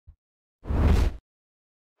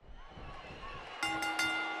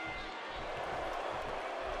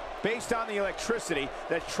Based on the electricity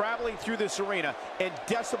that's traveling through this arena and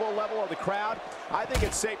decibel level of the crowd, I think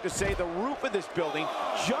it's safe to say the roof of this building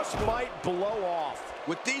just might blow off.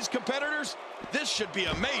 With these competitors, this should be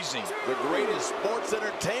amazing. The greatest sports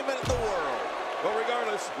entertainment in the world. Well,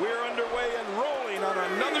 regardless, we're underway and rolling on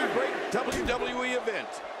another great WWE event.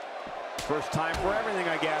 First time for everything,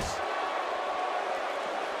 I guess.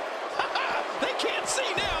 They can't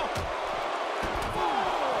see now.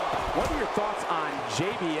 What are your thoughts on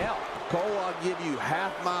JBL? Cole, I'll give you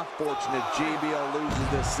half my fortune if JBL loses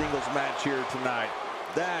this singles match here tonight.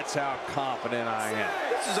 That's how confident I am.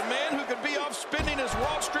 This is a man who could be off spending his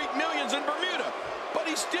Wall Street millions in Bermuda, but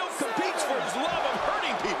he still competes for his love of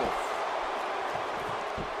hurting people.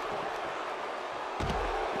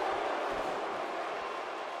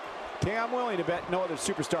 King, I'm willing to bet no other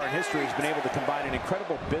superstar in history has been able to combine an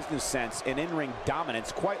incredible business sense and in-ring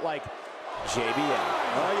dominance quite like JBL.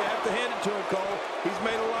 Oh, you have to hand it to him, Cole. He's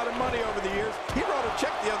made a lot of money over the years. He wrote a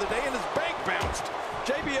check the other day and his bank bounced.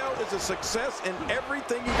 JBL is a success in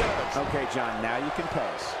everything he does. Okay, John, now you can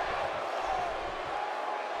pose.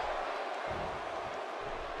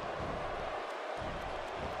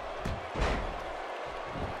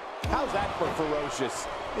 How's that for ferocious?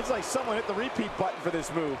 It's like someone hit the repeat button for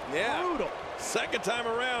this move. Yeah. Brutal. Second time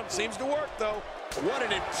around. Seems to work, though. What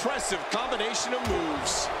an impressive combination of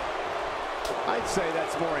moves. I'd say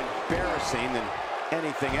that's more embarrassing than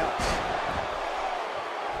anything else.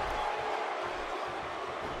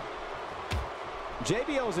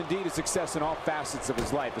 JBL is indeed a success in all facets of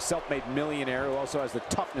his life. A self-made millionaire who also has the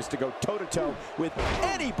toughness to go toe-to-toe with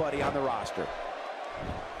anybody on the roster.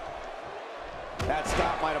 That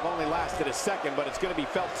stop might have only lasted a second, but it's going to be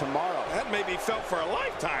felt tomorrow. That may be felt for a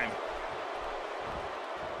lifetime.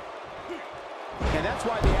 And that's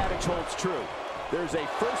why the adage holds true. There's a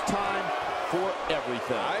first time for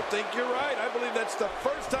everything. I think you're right. I believe that's the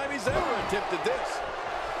first time he's ever attempted this.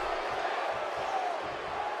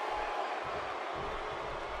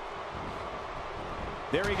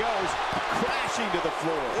 There he goes, crashing to the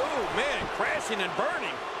floor. Oh, man, crashing and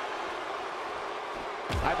burning.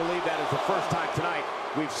 I believe that is the first time tonight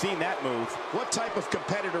we've seen that move. What type of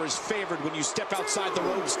competitor is favored when you step outside the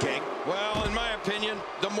ropes, King? Well, in my opinion,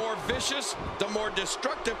 the more vicious, the more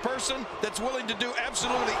destructive person that's willing to do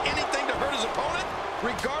absolutely anything to hurt his opponent,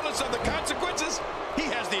 regardless of the consequences, he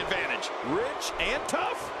has the advantage. Rich and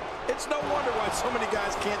tough. It's no wonder why so many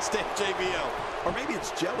guys can't stand JBL. Or maybe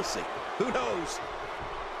it's jealousy. Who knows?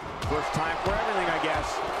 First time for everything, I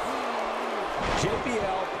guess.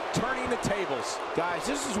 JBL turning the tables. Guys,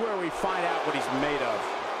 this is where we find out what he's made of.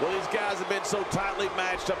 Well, these guys have been so tightly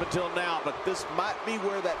matched up until now, but this might be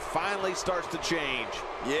where that finally starts to change.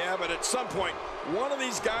 Yeah, but at some point, one of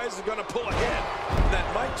these guys is going to pull ahead. That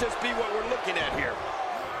might just be what we're looking at here.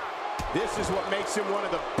 This is what makes him one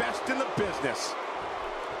of the best in the business.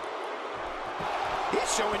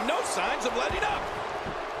 He's showing no signs of letting up.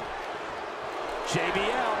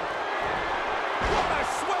 JBL. What a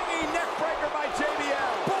swinging neck breaker by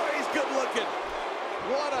JBL. Boy, he's good looking.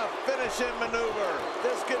 What a finishing maneuver.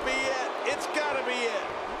 This could be it. It's got to be it.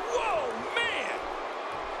 Whoa, man.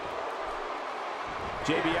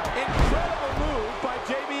 JBL, incredible move by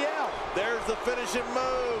JBL. There's the finishing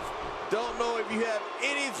move. Don't know if you have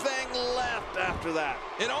anything left after that.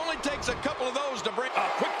 It only takes a couple of those to bring a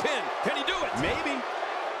quick pin. Can he do it? Maybe.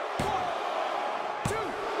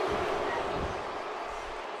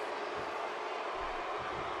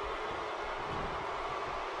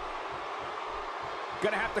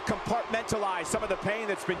 Gonna have to compartmentalize some of the pain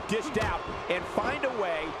that's been dished out and find a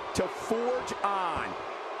way to forge on.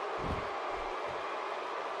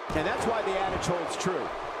 And that's why the adage holds true.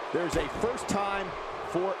 There's a first time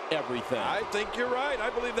for everything. I think you're right. I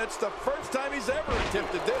believe that's the first time he's ever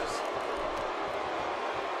attempted this.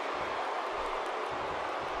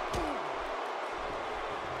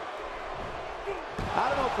 I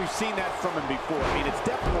don't know if we've seen that from him before. I mean, it's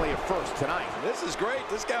definitely a first tonight. This is great.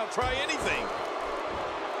 This guy will try anything.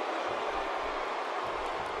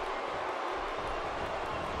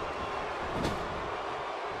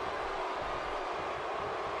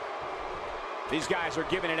 These guys are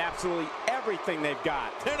giving it absolutely everything they've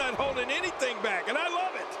got. They're not holding anything back, and I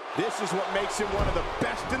love it. This is what makes him one of the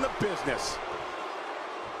best in the business.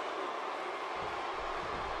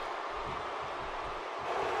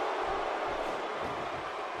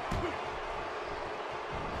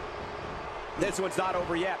 This one's not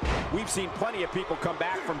over yet. We've seen plenty of people come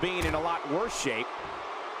back from being in a lot worse shape.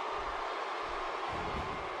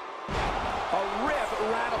 A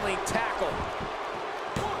rib-rattling tackle.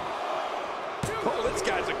 Oh, this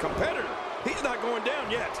guy's a competitor. He's not going down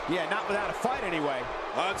yet. Yeah, not without a fight anyway.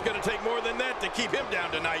 It's going to take more than that to keep him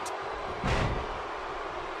down tonight.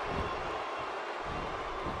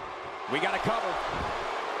 We got to cover.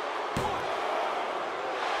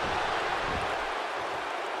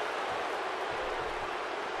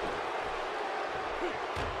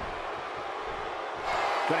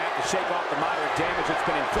 Gonna have to shake off the moderate damage that's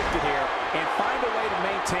been inflicted here and find a way to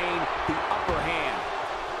maintain the upper hand.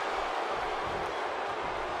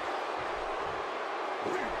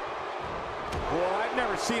 Well, I've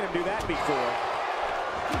never seen him do that before.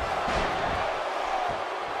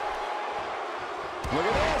 Look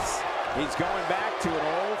at this. He's going back to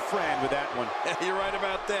an old friend with that one. You're right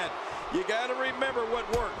about that. You got to remember what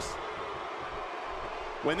works.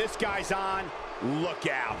 When this guy's on, look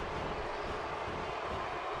out.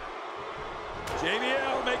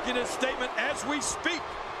 JBL making a statement as we speak.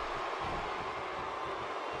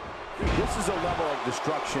 This is a level of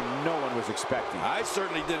destruction no one was expecting. I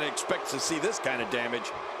certainly didn't expect to see this kind of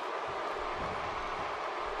damage.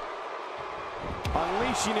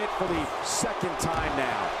 Unleashing it for the second time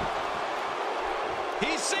now.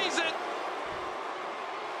 He sees it.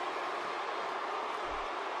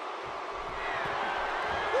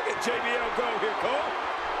 Look at JBL go here, Cole.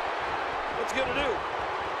 What's he gonna do?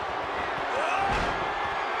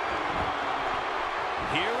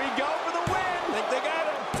 Here we go for the win. Think they got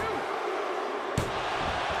him.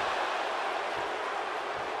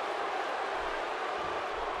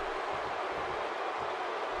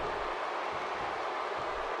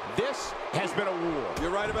 This has been a war.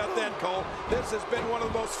 You're right about that, Cole. This has been one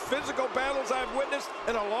of the most physical battles I've witnessed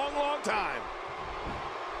in a long, long time.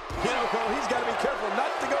 You know, Cole, he's got to be careful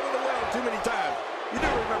not to go to the well too many times. You do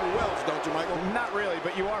remember wells, don't you, Michael? Not really,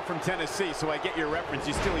 but you are from Tennessee, so I get your reference.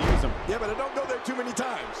 You still use them. Yeah, but I don't go there too many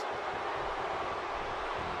times.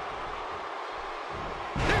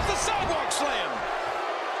 There's the sidewalk slam.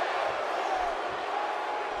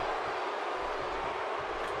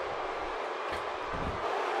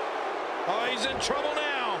 Oh, he's in trouble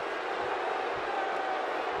now.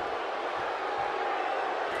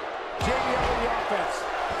 JBL with the offense.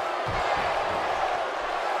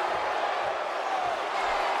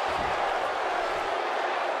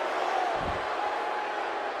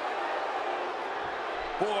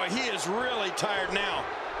 Boy, he is really tired now.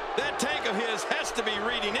 That tank of his has to be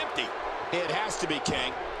reading empty. It has to be,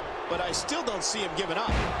 King. But I still don't see him giving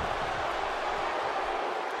up.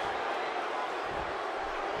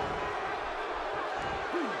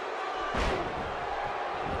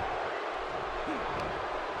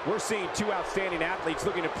 We're seeing two outstanding athletes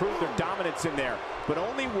looking to prove their dominance in there, but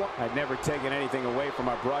only one. I've never taken anything away from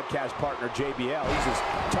our broadcast partner, JBL. He's as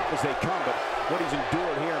tough as they come, but what he's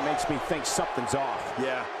endured here makes me think something's off.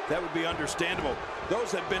 Yeah, that would be understandable.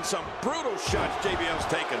 Those have been some brutal shots JBL's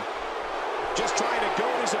taken. Just trying to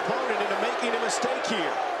goad his opponent into making a mistake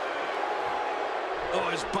here. Oh,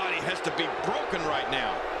 his body has to be broken right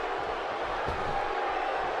now.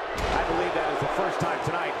 I believe that is the first time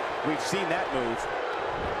tonight we've seen that move.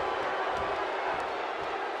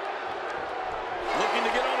 Looking to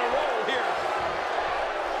get on a roll here.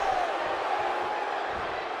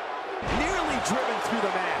 Nearly driven through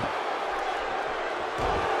the mat.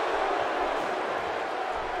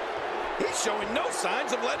 He's showing no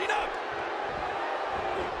signs of letting up.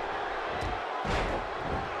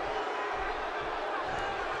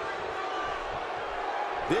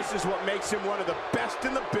 This is what makes him one of the best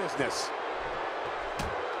in the business.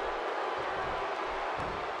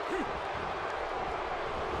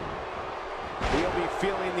 He'll be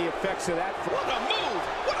feeling the effects of that. What a move!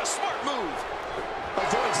 What a smart move!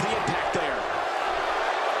 Avoids the impact there.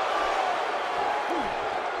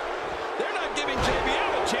 They're not giving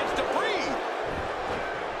JBL a chance to breathe.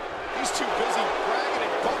 He's too busy bragging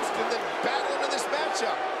and boasting than battling in this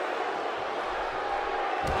matchup.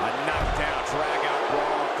 A knockdown, drag-out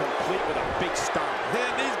brawl, complete with a big stomp.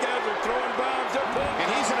 Man, these guys are throwing bombs. They're pulling. And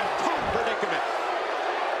he's in a tough predicament.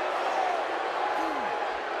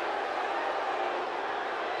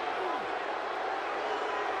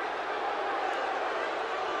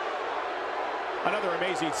 Another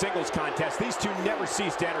amazing singles contest. These two never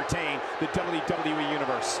cease to entertain the WWE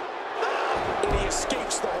Universe. And he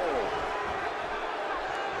escapes the hole.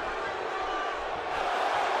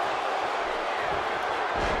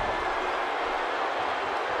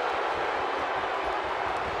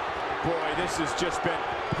 Boy, this has just been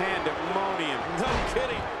pandemonium. No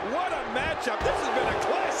kidding. What a matchup. This has been a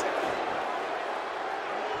classic.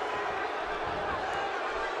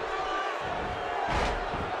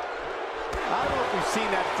 I don't know if we've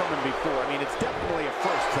seen that from him before. I mean, it's definitely a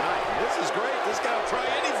first tonight. This is great. This guy will try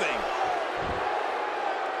anything.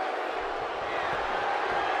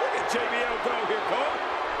 JBL go here, Cole.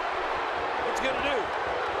 What's he gonna do?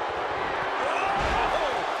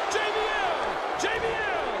 Oh, JBL!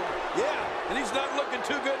 JBL! Yeah, and he's not looking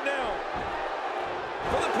too good now.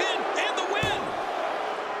 For the pin and the win!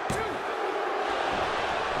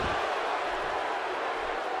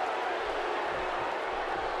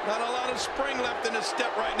 Not a lot of spring left in his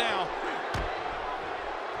step right now.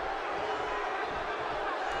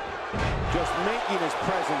 Just making his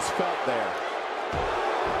presence felt there.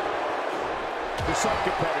 For some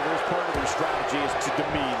competitors, part of their strategy is to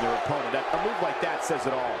demean their opponent. A move like that says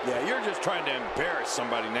it all. Yeah, you're just trying to embarrass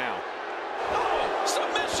somebody now. Oh,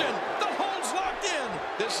 submission! The hold's locked in.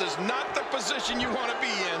 This is not the position you want to be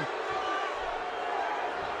in.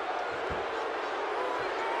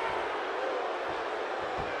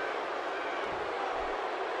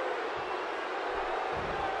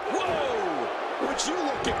 Would you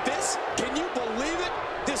look at this? Can you believe it?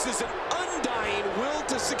 This is an undying will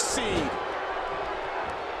to succeed.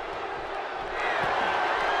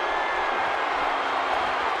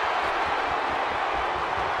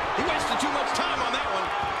 He wasted too much time on that one.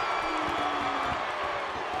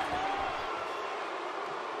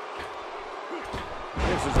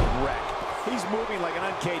 This is a wreck. He's moving like an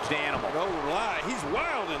uncaged animal. No lie, he's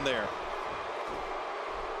wild in there.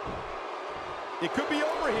 It could be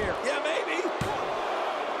over here. Yeah, maybe.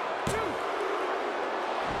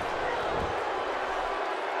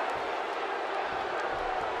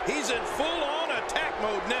 He's in full-on attack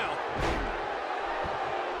mode now.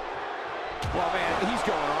 Well, man, he's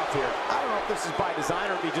going off here. I don't know if this is by design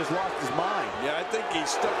or if he just lost his mind. Yeah, I think he's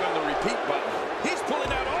stuck on the repeat button. He's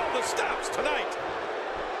pulling out all the stops tonight.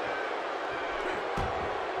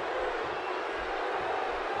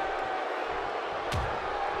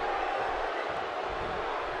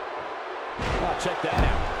 Oh, check that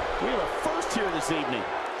out. We have a first here this evening.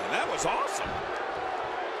 And that was awesome.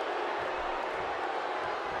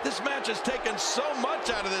 This match has taken so much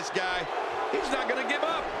out of this guy. He's not going to give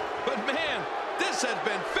up. But, man, this has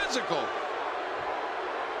been physical.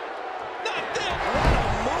 Not this. What a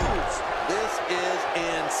move. This is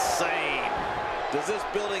insane. Does this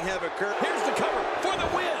building have a curve? Here's the cover for the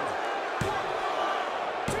win.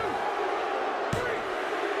 1, 2, 3.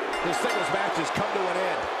 This singles match has come to an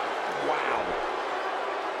end. Wow.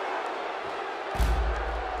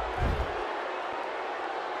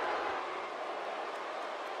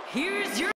 Here's your